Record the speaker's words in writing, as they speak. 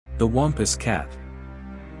The Wampus Cat.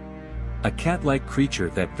 A cat-like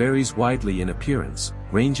creature that varies widely in appearance,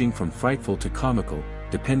 ranging from frightful to comical,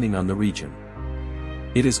 depending on the region.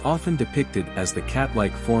 It is often depicted as the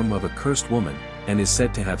cat-like form of a cursed woman, and is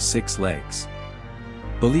said to have 6 legs.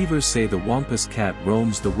 Believers say the Wampus Cat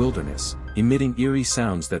roams the wilderness, emitting eerie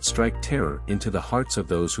sounds that strike terror into the hearts of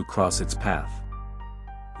those who cross its path.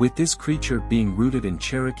 With this creature being rooted in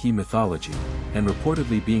Cherokee mythology, and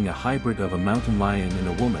reportedly being a hybrid of a mountain lion and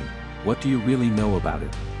a woman, what do you really know about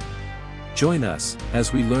it? Join us,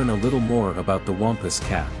 as we learn a little more about the Wampus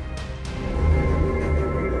Cat.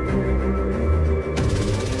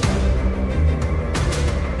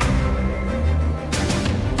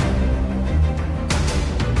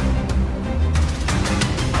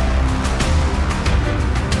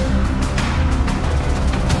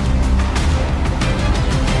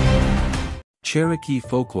 Cherokee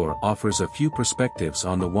folklore offers a few perspectives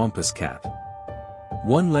on the Wampus Cat.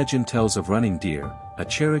 One legend tells of Running Deer, a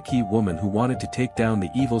Cherokee woman who wanted to take down the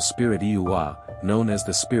evil spirit Iuwa, known as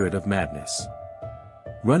the Spirit of Madness.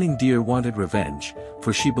 Running Deer wanted revenge,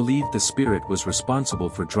 for she believed the spirit was responsible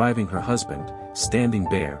for driving her husband, Standing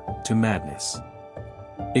Bear, to madness.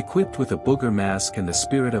 Equipped with a booger mask and the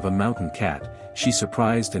spirit of a mountain cat, she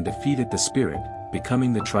surprised and defeated the spirit,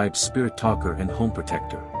 becoming the tribe's spirit talker and home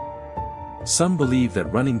protector. Some believe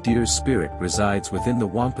that Running Deer's spirit resides within the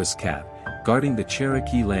Wampus Cat, guarding the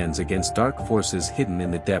Cherokee lands against dark forces hidden in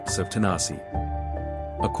the depths of Tanasi.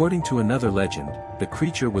 According to another legend, the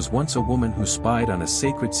creature was once a woman who spied on a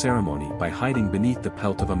sacred ceremony by hiding beneath the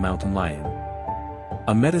pelt of a mountain lion.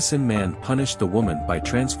 A medicine man punished the woman by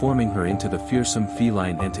transforming her into the fearsome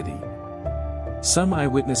feline entity. Some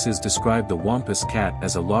eyewitnesses describe the Wampus Cat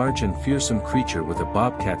as a large and fearsome creature with a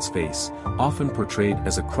bobcat's face, often portrayed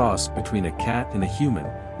as a cross between a cat and a human,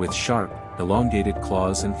 with sharp, elongated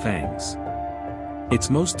claws and fangs. Its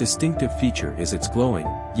most distinctive feature is its glowing,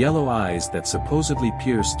 yellow eyes that supposedly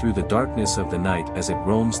pierce through the darkness of the night as it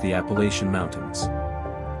roams the Appalachian Mountains.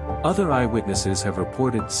 Other eyewitnesses have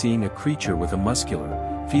reported seeing a creature with a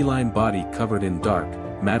muscular, feline body covered in dark,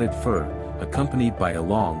 matted fur, accompanied by a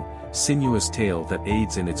long, sinuous tail that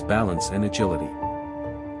aids in its balance and agility.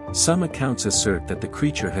 Some accounts assert that the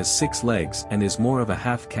creature has 6 legs and is more of a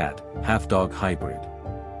half-cat, half-dog hybrid.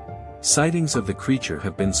 Sightings of the creature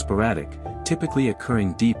have been sporadic, typically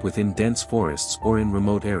occurring deep within dense forests or in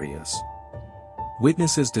remote areas.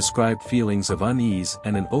 Witnesses described feelings of unease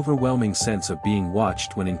and an overwhelming sense of being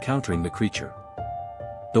watched when encountering the creature.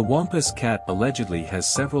 The Wampus Cat allegedly has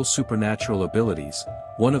several supernatural abilities,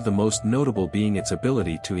 one of the most notable being its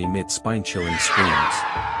ability to emit spine-chilling screams.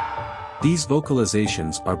 These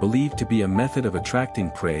vocalizations are believed to be a method of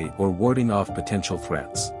attracting prey or warding off potential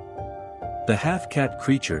threats. The half-cat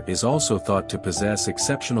creature is also thought to possess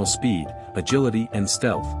exceptional speed, agility and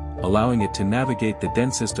stealth, allowing it to navigate the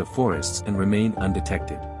densest of forests and remain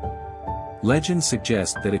undetected. Legends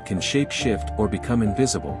suggest that it can shape-shift or become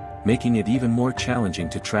invisible, making it even more challenging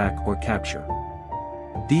to track or capture.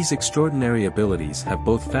 These extraordinary abilities have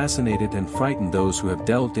both fascinated and frightened those who have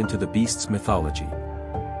delved into the beast's mythology.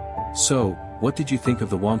 So, what did you think of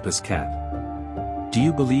the Wampus Cat? Do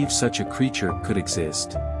you believe such a creature could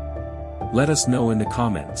exist? Let us know in the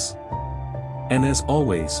comments. And as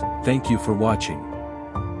always, thank you for watching.